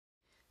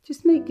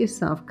Just make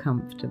yourself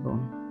comfortable.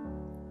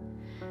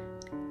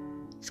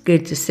 It's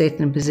good to sit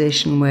in a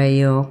position where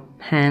your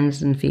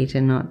hands and feet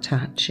are not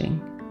touching,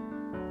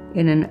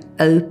 in an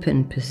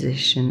open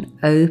position,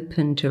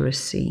 open to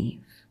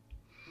receive.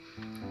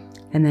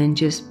 And then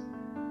just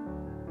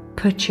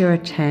put your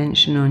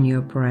attention on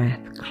your breath.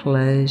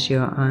 Close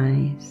your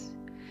eyes.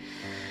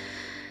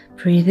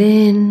 Breathe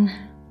in,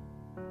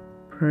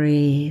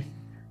 breathe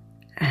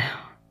out.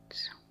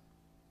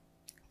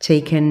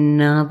 Take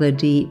another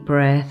deep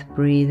breath.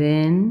 Breathe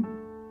in,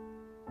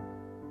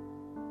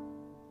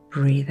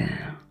 breathe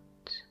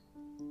out.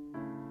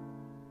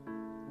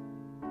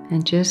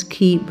 And just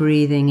keep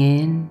breathing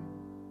in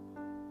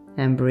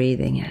and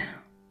breathing out.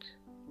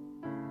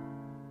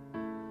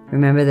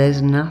 Remember,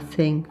 there's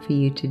nothing for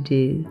you to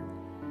do.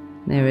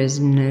 There is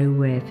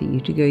nowhere for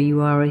you to go.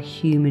 You are a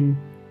human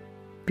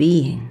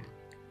being,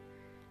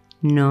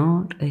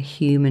 not a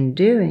human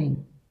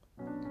doing.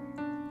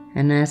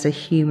 And as a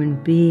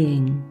human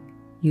being,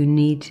 you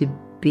need to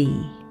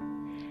be.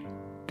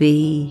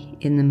 Be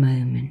in the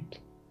moment.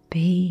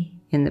 Be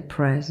in the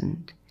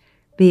present.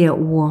 Be at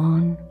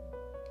one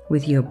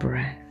with your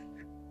breath.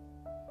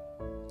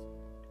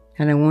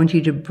 And I want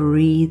you to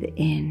breathe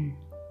in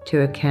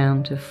to a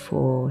count of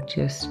 4.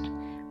 Just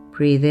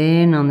breathe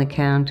in on the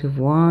count of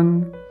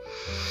 1,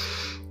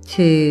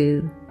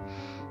 2,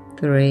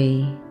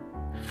 3,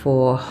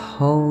 4.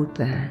 Hold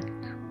that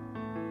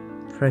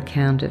for a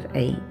count of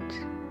 8.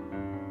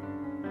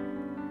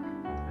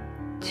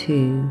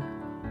 2,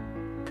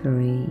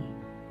 3,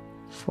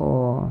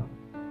 4,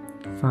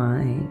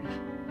 5,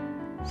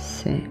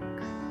 6,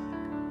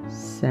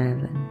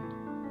 7,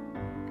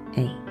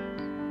 8.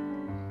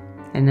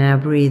 And now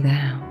breathe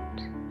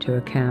out to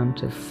a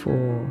count of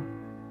 4.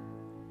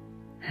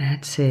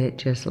 That's it.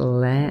 Just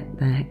let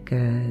that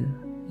go.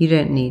 You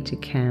don't need to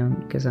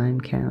count because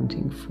I'm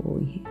counting for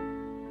you.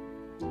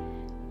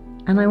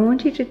 And I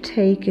want you to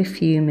take a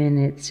few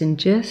minutes and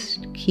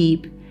just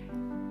keep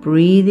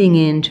breathing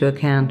into a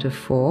count of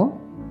 4,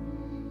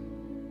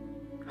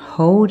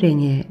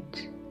 holding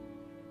it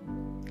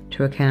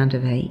to a count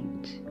of 8.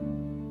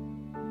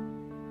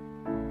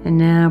 And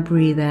now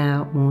breathe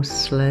out more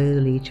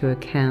slowly to a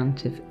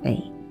count of 8.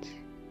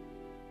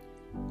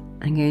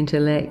 I'm going to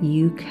let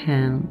you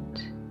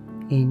count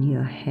in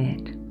your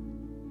head.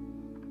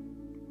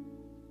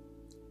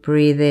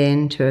 Breathe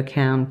in to a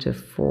count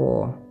of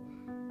 4.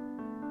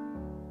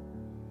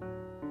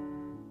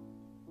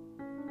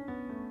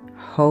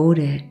 Hold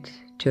it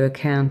to a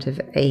count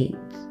of 8.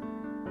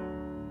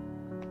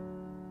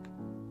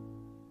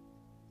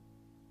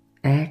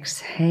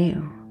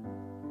 Exhale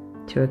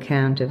to a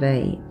count of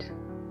 8.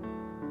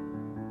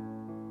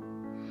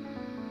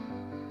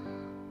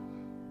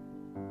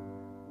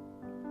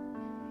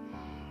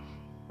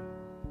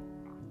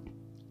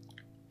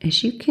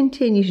 As you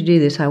continue to do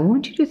this, I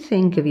want you to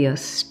think of your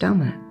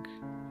stomach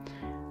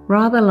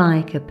rather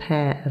like a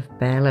pair of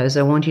bellows.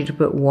 I want you to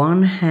put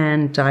one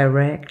hand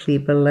directly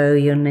below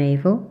your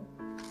navel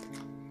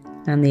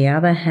and the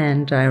other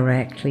hand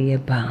directly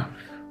above.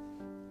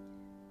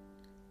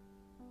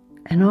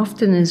 And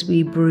often as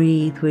we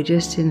breathe, we're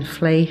just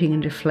inflating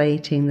and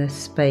deflating the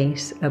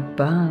space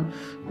above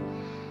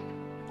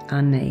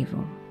our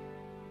navel.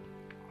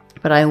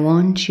 But I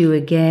want you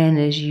again,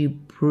 as you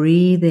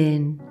breathe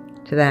in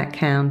to that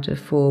count of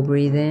 4,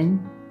 breathe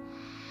in.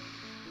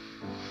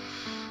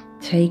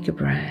 Take a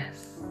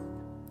breath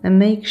and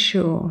make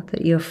sure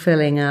that you're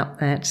filling up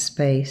that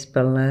space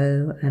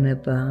below and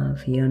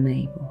above your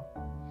navel.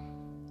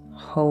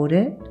 Hold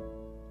it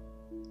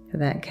for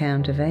that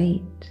count of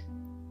 8.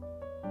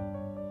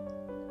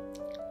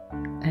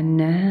 And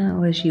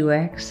now as you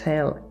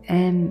exhale,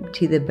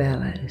 empty the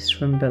bellows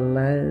from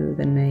below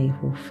the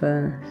navel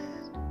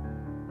first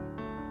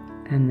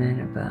and then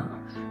above.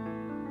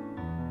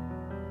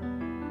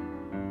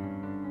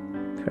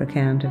 For a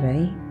count of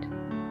 8.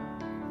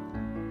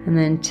 And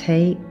then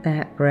take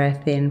that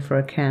breath in for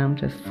a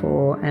count of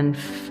 4 and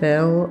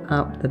fill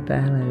up the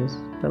bellows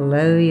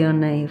below your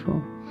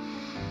navel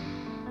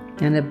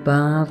and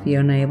above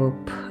your navel.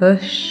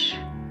 Push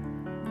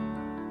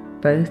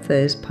both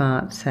those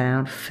parts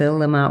out, fill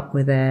them up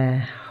with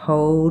air.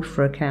 Hold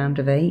for a count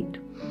of 8.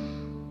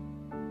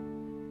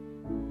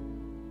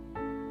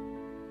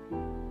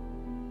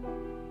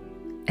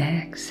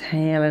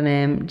 Exhale and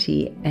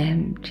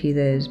empty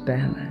those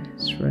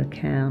bellows for a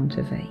count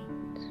of 8.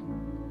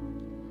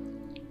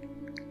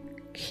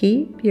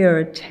 Keep your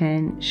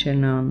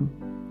attention on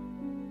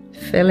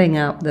filling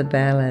up the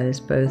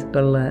bellows both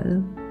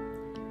below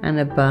and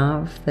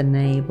above the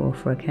navel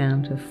for a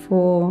count of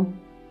 4.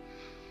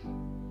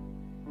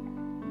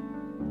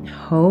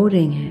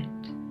 Holding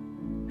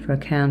it for a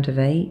count of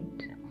 8.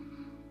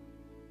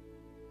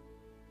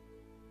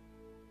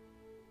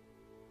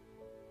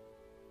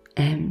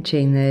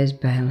 Emptying those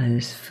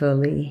bellows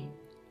fully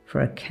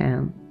for a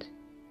count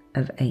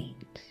of 8.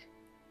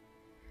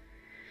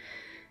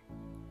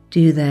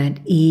 Do that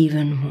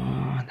even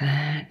more.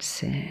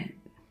 That's it.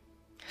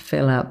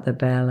 Fill up the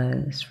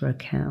bellows for a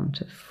count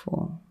of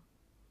 4.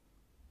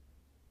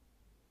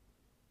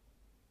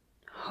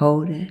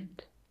 Hold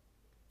it.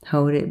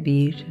 Hold it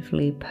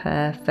beautifully,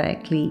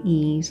 perfectly,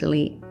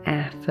 easily,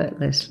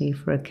 effortlessly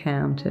for a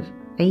count of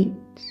 8.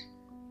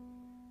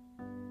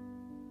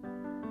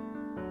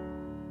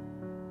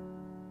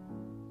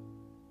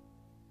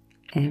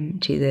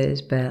 Empty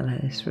those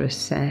bellows for a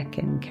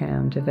second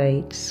count of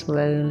 8.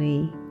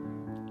 Slowly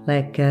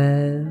let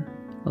go,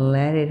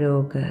 let it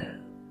all go.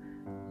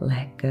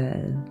 Let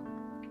go,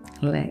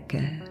 let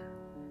go,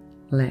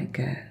 let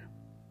go.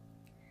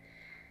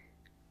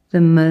 The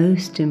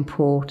most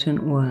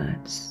important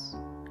words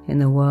in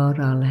the world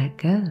are let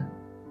go.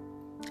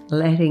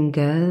 Letting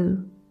go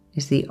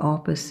is the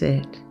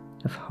opposite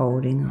of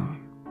holding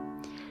on.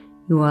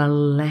 You are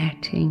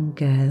letting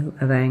go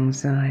of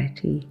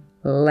anxiety,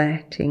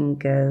 letting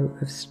go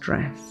of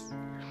stress,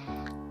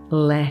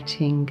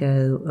 letting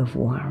go of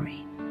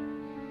worry.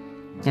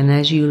 And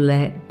as you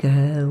let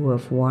go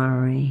of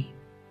worry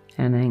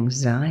and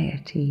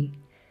anxiety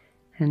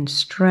and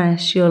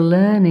stress, you're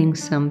learning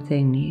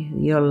something new.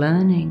 You're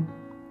learning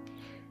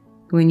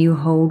when you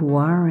hold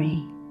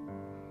worry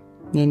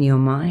in your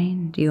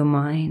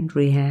mind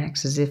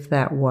reacts as if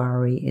that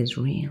worry is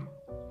real.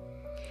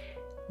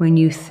 When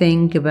you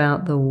think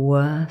about the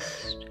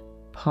worst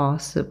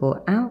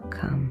possible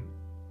outcome,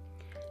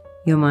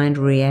 your mind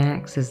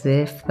reacts as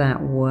if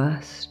that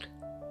worst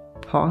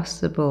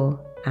possible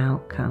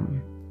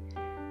outcome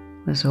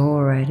was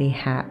already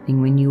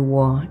happening. When you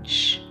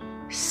watch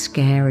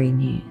scary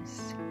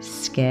news,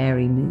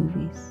 scary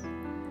movies,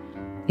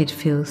 it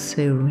feels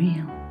so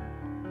real.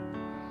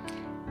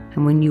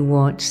 And when you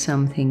watch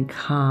something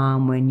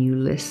calm, when you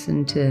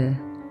listen to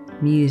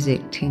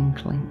music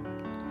tinkling,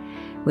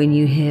 when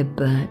you hear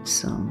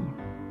birdsong,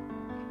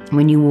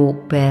 when you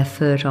walk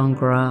barefoot on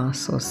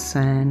grass or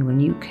sand, when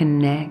you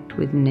connect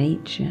with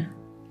nature,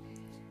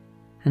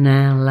 and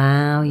now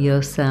allow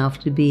yourself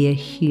to be a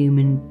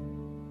human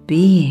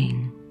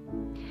being,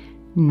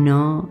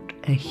 not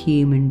a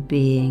human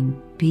being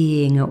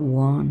at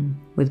one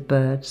with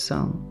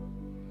birdsong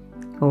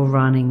or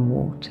running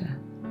water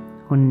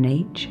or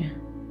nature,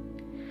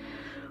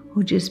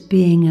 or just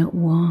being at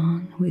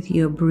one with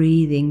your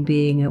breathing,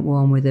 being at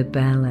one with the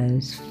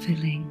bellows,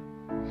 filling,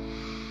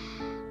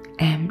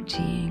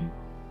 emptying,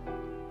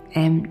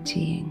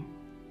 emptying,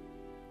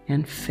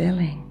 and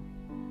filling.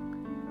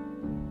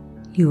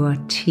 You are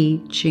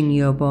teaching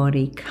your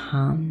body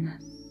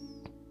calmness.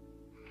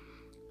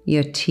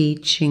 You're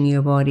teaching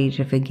your body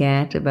to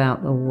forget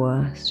about the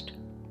worst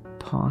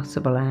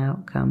possible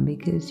outcome,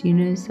 because you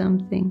know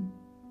something?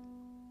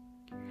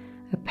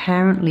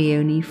 Apparently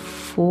only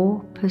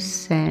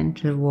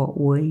 4% of what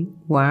we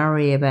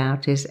worry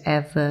about is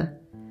ever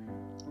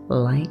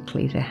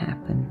likely to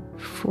happen.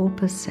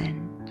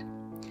 4%.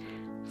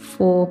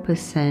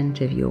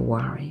 4% of your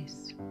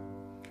worries.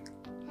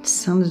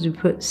 Sometimes we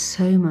put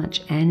so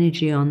much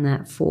energy on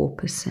that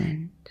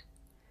 4%.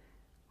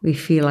 We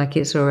feel like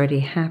it's already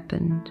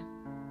happened,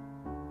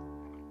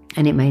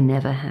 and it may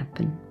never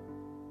happen.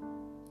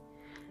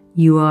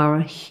 You are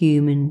a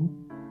human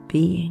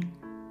being.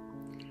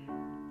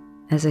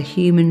 As a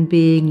human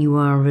being, you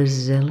are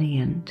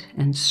resilient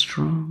and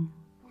strong.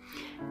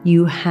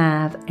 You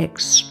have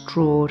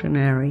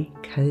extraordinary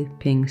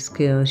coping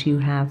skills. You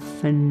have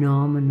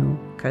phenomenal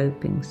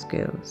coping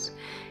skills.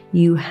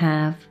 You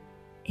have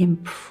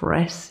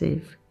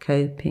impressive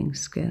coping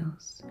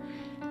skills.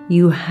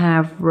 You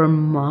have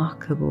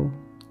remarkable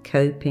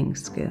coping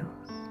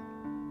skills.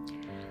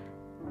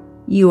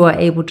 You are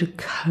able to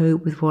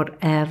cope with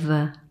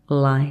whatever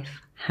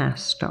life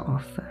has to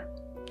offer.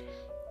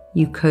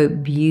 You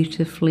cope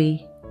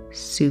beautifully,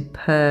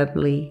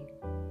 superbly,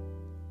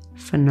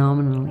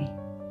 phenomenally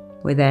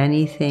with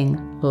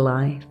anything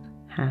life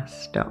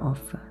has to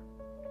offer.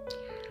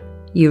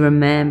 You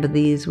remember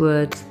these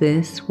words: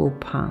 this will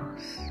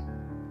pass.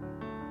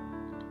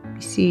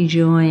 You see,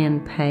 joy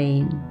and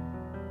pain,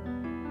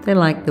 they're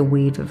like the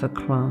weave of a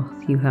cloth.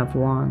 You have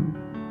one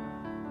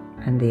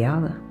and the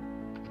other.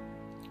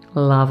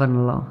 Love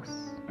and loss,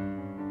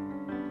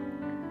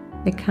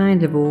 they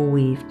kind of all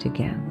weave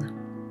together.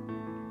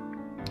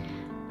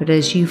 But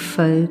as you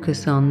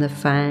focus on the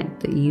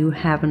fact that you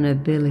have an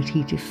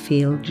ability to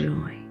feel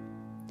joy,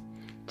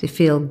 to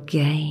feel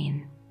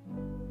gain,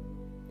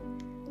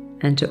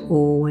 and to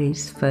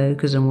always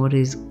focus on what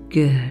is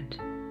good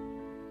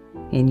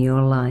in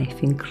your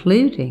life,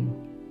 including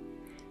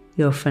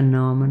your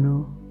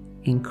phenomenal,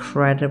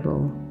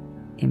 incredible,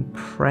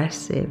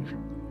 impressive,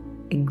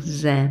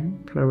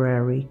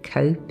 exemplary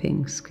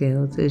coping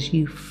skills, as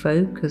you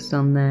focus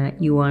on that,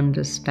 you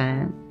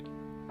understand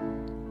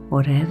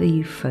whatever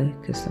you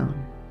focus on,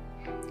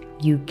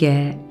 you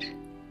get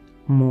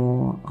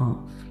more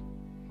of.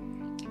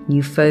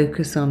 You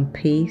focus on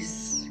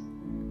peace,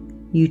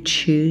 you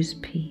choose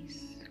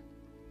peace.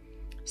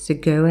 So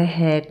go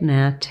ahead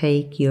now,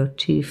 take your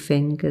 2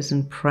 fingers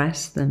and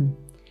press them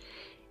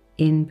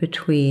in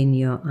between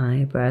your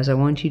eyebrows. I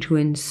want you to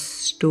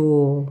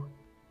install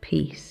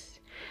peace,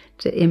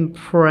 to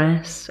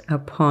impress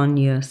upon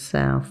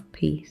yourself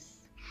peace.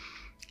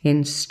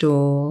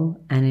 Install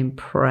and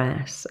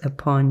impress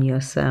upon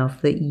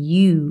yourself that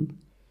you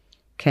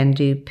can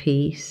do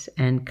peace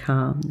and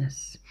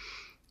calmness.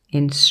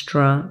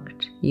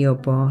 Instruct your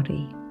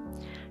body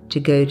to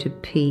go to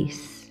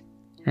peace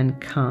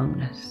and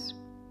calmness.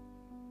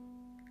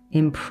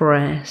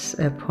 Impress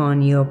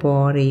upon your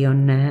body your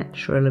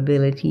natural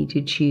ability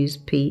to choose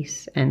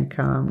peace and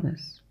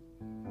calmness.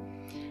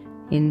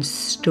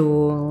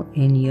 Install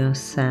in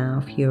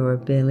yourself your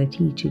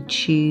ability to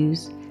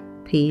choose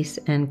peace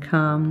and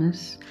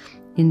calmness.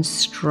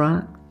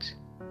 Instruct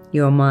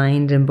your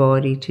mind and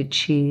body to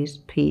choose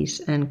peace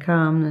and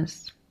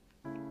calmness.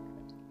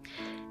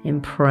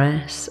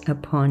 Impress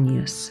upon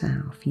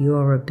yourself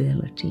your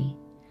ability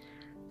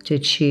to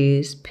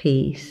choose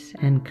peace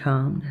and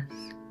calmness.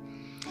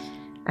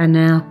 And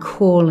now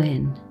call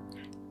in,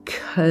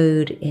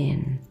 code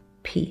in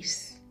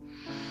peace.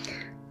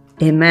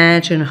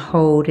 Imagine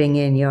holding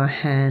in your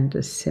hand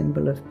a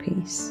symbol of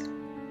peace.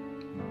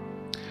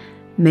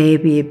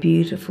 Maybe a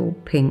beautiful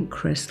pink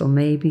crystal,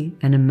 maybe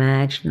an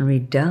imaginary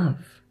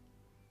dove,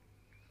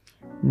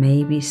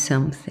 maybe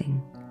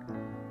something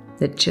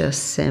that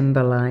just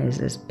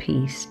symbolizes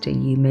peace to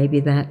you. Maybe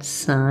that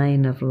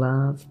sign of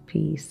love,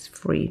 peace,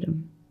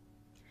 freedom.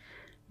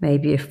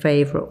 Maybe a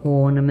favorite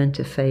ornament,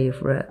 a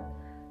favorite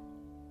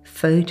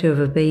photo of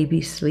a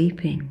baby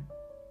sleeping,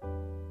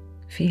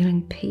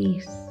 feeling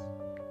peace.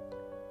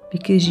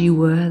 Because you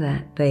were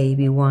that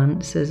baby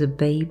once as a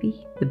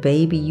baby, the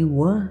baby you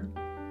were.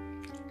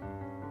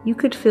 You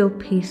could feel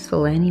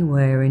peaceful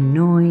anywhere, in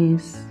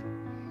noise,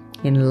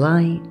 in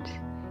light,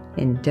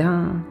 in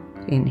dark,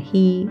 in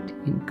heat,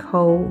 in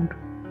cold,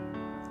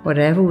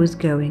 whatever was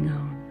going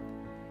on.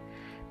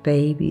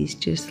 Babies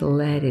just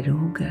let it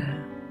all go.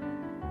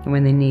 And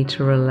when they need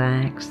to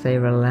relax, they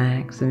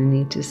relax. And they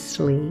need to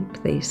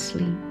sleep, they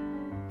sleep.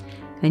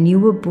 And you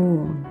were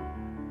born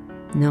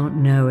not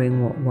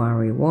knowing what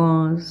worry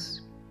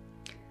was,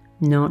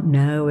 not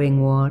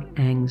knowing what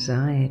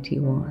anxiety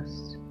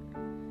was.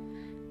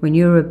 When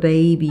you were a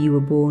baby, you were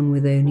born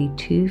with only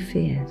two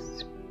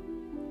fears: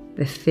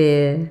 the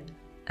fear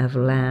of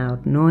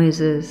loud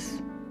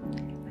noises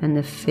and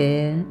the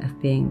fear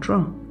of being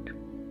dropped.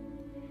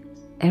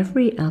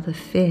 Every other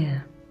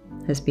fear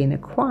has been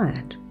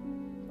acquired.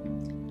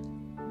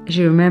 As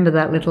you remember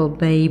that little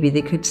baby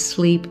that could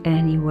sleep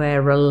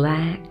anywhere,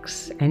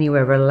 relax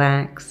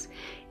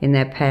in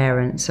their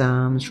parents'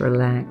 arms,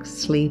 relax,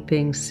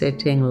 sleeping,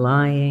 sitting,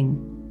 lying.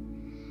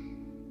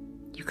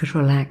 You could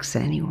relax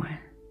anywhere.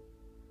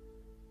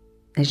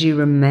 As you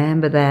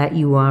remember that,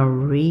 you are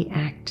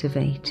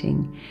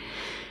reactivating,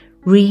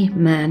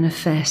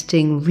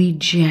 remanifesting,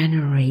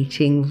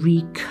 regenerating,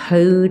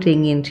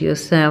 recoding into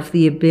yourself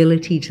the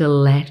ability to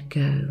let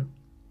go.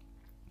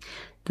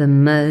 The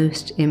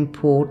most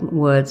important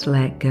words: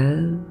 let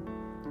go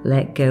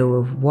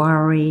of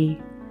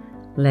worry,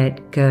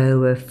 let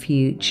go of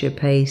future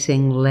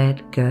pacing,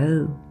 let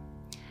go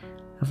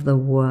of the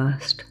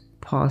worst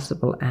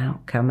possible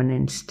outcome, and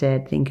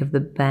instead think of the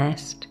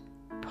best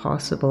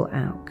possible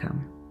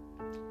outcome.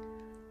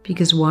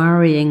 Because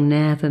worrying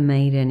never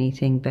made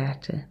anything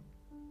better.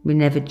 We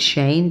never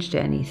changed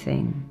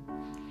anything.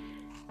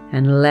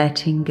 And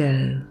letting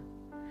go,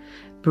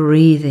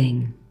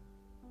 breathing,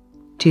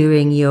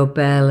 doing your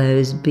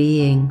bellows,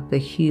 being the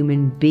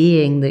human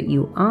being that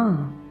you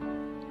are,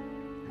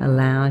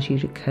 allows you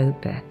to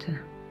cope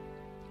better.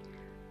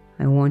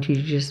 I want you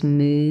to just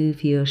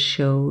move your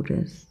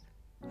shoulders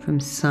from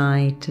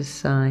side to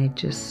side,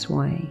 just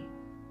sway.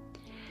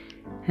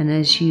 And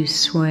as you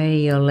sway,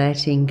 you're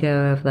letting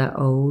go of that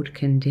old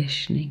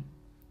conditioning,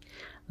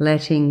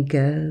 letting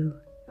go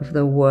of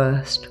the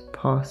worst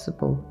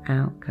possible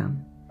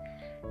outcome,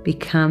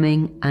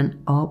 becoming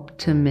an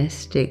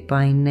optimistic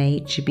by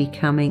nature,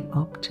 becoming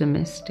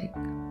optimistic,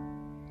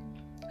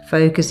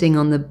 focusing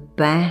on the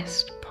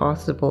best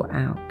possible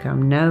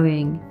outcome,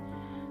 knowing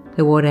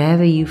that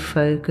whatever you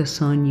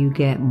focus on, you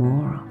get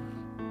more of.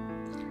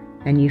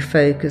 And you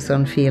focus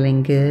on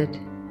feeling good,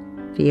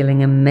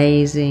 feeling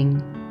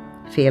amazing,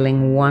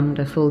 feeling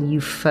wonderful.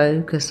 You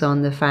focus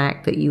on the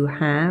fact that you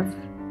have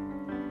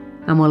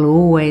and will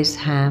always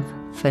have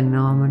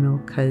phenomenal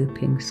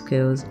coping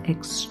skills,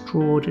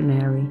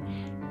 extraordinary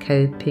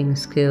coping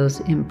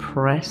skills,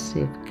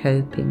 impressive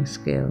coping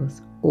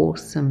skills,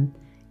 awesome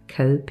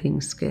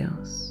coping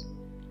skills.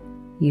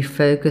 You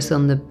focus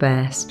on the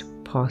best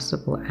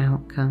possible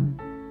outcome.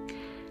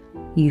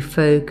 You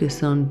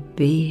focus on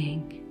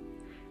being,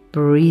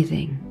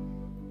 breathing.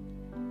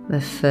 The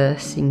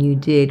first thing you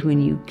did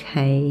when you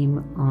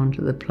came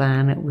onto the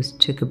planet was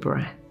took a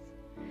breath.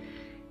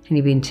 And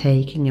you've been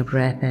taking a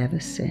breath ever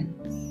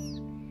since.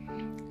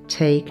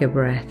 Take a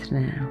breath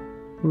now.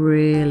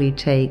 Really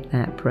take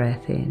that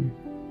breath in.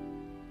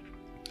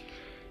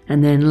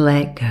 And then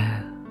let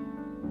go.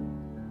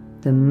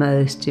 The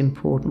most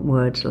important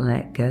words: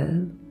 let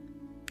go,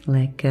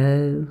 let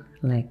go,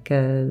 let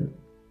go.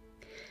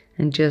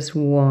 And just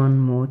one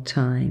more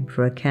time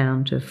for a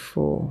count of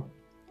 4.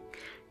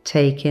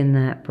 Take in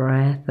that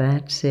breath,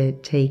 that's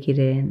it, take it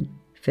in.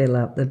 Fill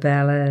up the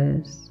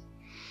bellows.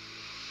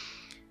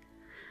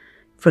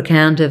 For a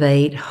count of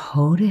 8,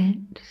 hold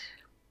it.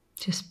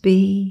 Just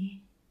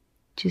be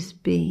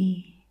Just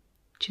be,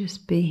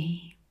 just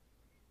be,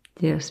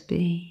 just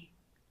be,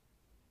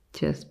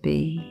 just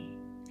be,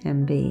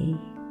 and be,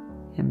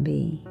 and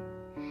be.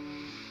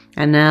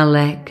 And now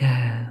let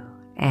go.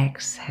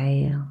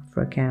 Exhale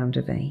for a count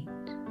of 8.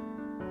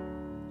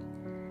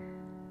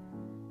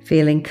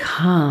 Feeling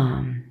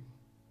calm,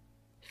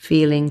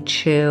 feeling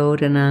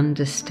chilled, and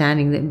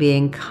understanding that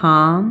being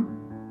calm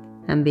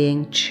and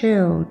being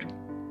chilled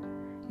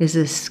is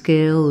a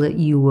skill that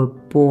you were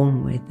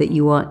born with, that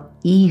you are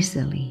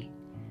easily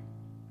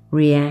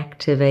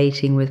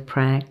reactivating with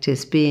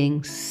practice.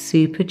 Being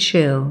super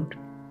chilled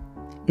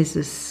is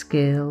a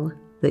skill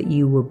that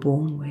you were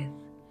born with.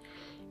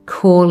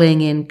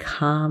 Calling in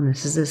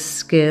calmness is a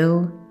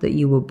skill that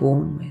you were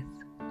born with.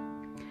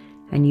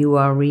 And you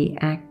are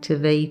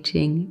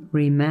reactivating,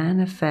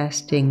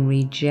 remanifesting,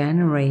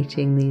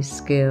 regenerating these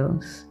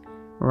skills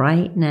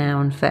right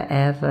now and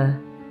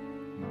forever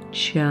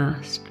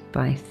just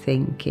by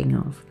thinking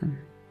of them.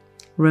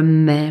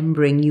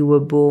 Remembering you were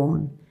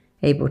born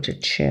able to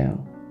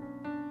chill,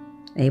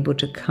 able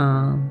to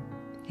calm,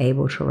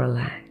 able to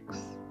relax.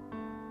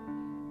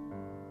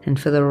 And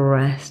for the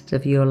rest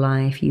of your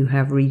life, you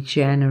have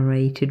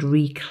regenerated,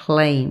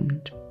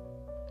 reclaimed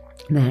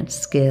that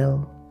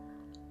skill.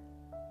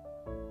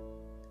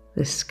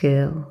 The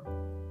skill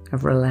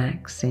of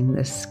relaxing,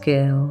 the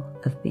skill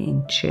of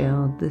being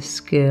chilled, the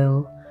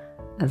skill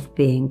of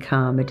being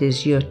calm. It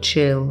is your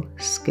chill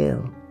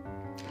skill.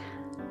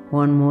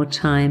 One more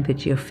time,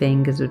 put your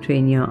fingers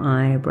between your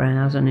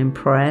eyebrows and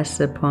impress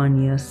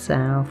upon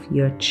yourself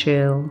your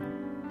chill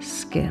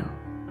skill.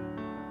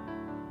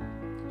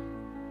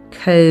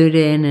 Code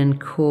in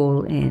and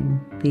call in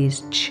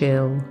these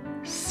chill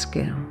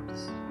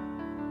skills.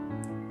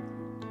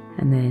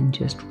 And then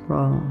just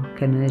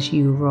rock, and as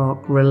you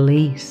rock,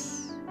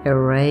 release,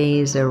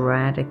 erase,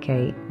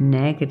 eradicate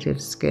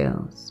negative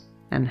skills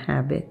and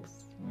habits,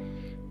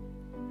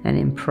 and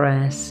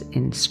impress,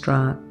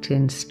 instruct,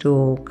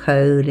 install,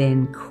 code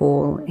in,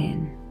 call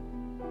in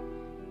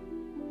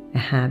the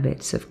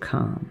habits of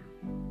calm.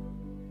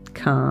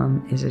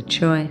 Calm is a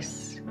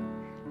choice.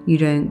 You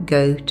don't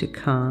go to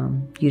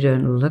calm, you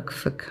don't look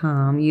for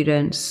calm, you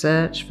don't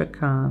search for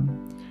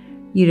calm.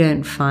 You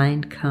don't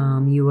find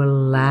calm, you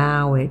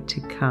allow it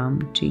to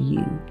come to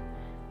you.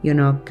 You're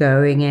not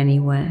going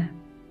anywhere.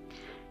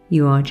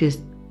 You are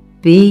just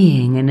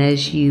being, and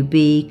as you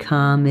be,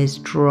 calm is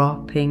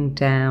dropping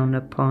down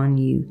upon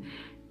you,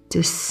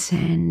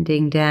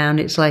 descending down.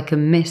 It's like a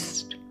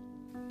mist,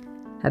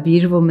 a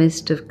beautiful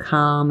mist of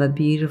calm, a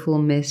beautiful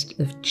mist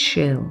of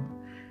chill,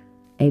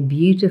 a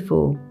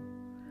beautiful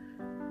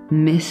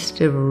mist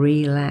of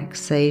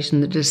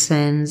relaxation that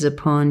descends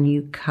upon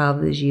you,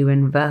 covers you,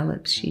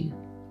 envelops you,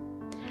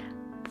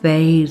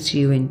 bathes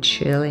you in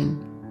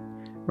chilling,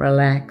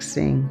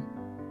 relaxing,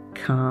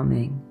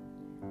 calming.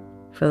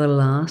 For the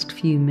last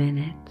few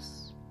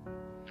minutes,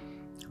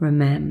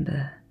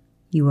 remember,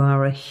 you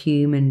are a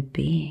human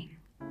being.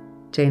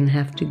 Don't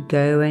have to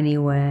go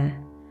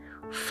anywhere,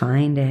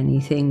 find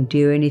anything,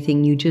 do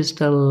anything. You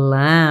just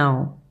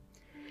allow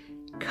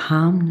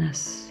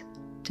calmness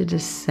to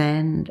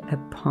descend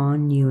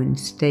upon you and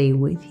stay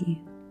with you.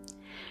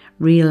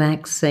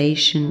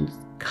 Relaxation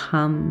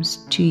comes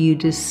to you,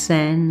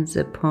 descends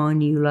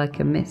upon you like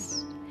a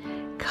mist,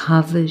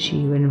 covers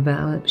you,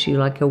 envelops you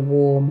like a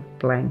warm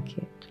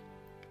blanket.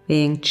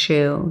 Being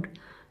chilled,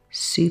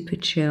 super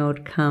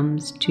chilled,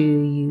 comes to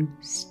you,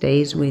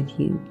 stays with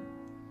you.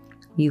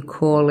 You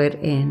call it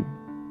in,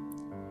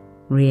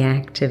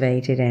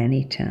 reactivate it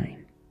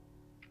anytime.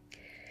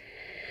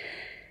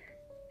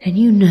 And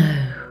you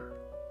know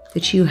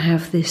that you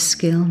have this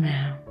skill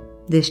now,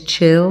 this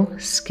chill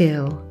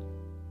skill,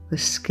 the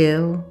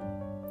skill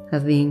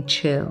of being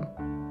chill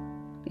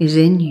is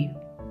in you.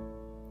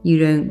 You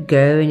don't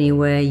go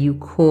anywhere, you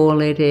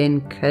call it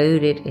in,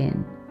 code it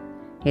in.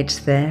 It's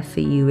there for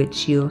you,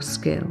 it's your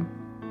skill.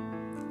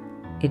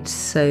 It's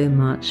so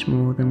much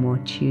more than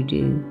what you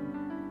do.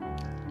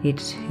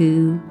 It's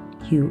who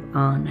you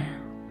are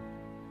now.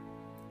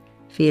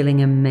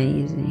 Feeling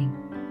amazing,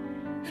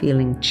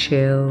 feeling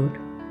chilled,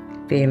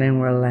 feeling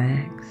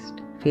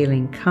relaxed,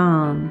 feeling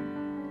calm,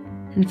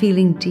 and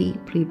feeling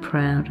deeply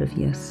proud of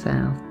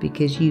yourself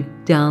because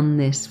you've done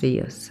this for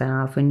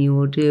yourself and you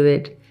will do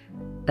it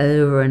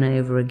over and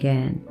over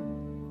again.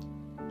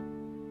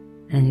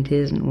 And it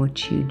isn't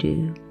what you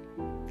do.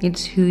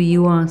 It's who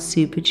you are,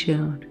 super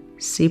chilled,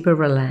 super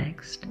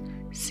relaxed,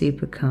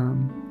 super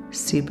calm,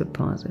 super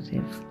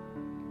positive.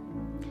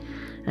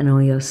 And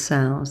all your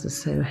cells are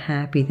so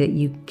happy that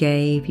you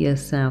gave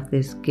yourself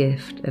this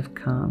gift of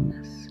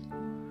calmness.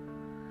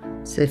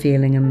 So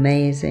feeling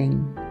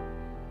amazing,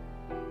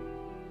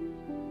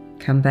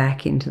 come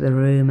back into the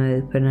room,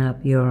 open up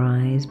your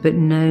eyes, but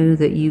know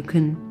that you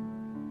can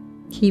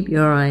keep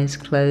your eyes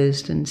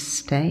closed and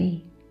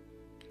stay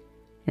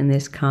in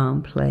this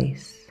calm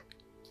place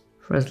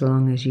for as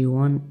long as you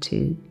want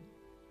to.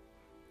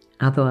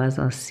 Otherwise,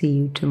 I'll see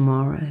you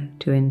tomorrow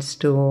to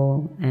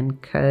install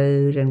and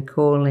code and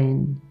call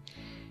in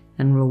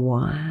and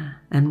rewire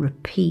and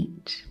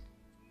repeat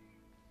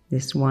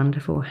this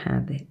wonderful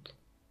habit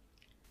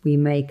We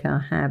make our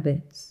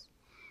habits.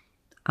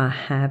 Our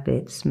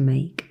habits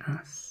make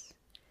us.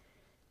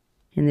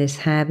 And this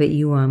habit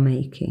you are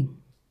making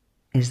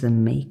is the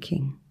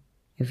making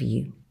of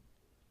you.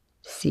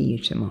 See you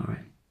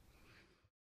tomorrow.